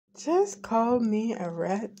Just called me a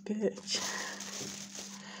rat bitch.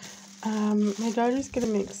 My daughter's gonna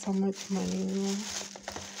make so much money.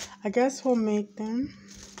 I guess we'll make them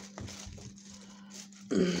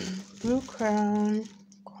Blue Crown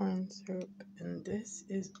corn syrup, and this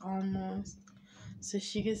is almost, so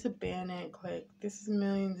she gets a Bannock. Like, this is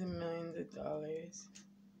millions and millions of dollars.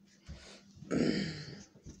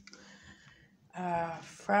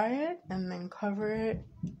 Fry it and then cover it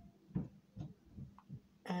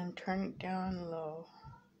and turn it down low.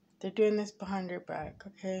 They're doing this behind her back,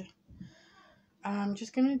 okay? I'm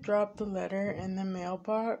just gonna drop the letter in the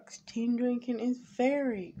mailbox. Teen drinking is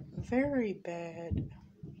very, very bad.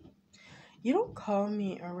 You don't call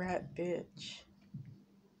me a rat bitch.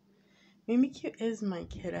 Mimi Q is my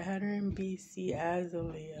kid. I had her in BC as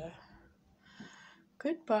Aaliyah.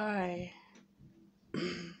 Goodbye.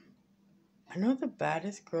 I know the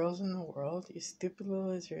baddest girls in the world, you stupid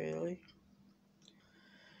little Israeli.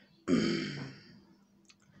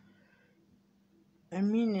 I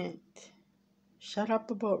mean it. Shut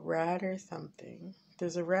up about rat or something.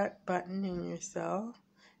 There's a rat button in your cell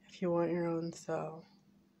if you want your own cell.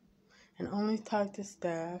 And only talk to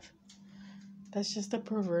staff. That's just a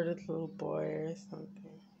perverted little boy or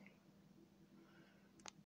something.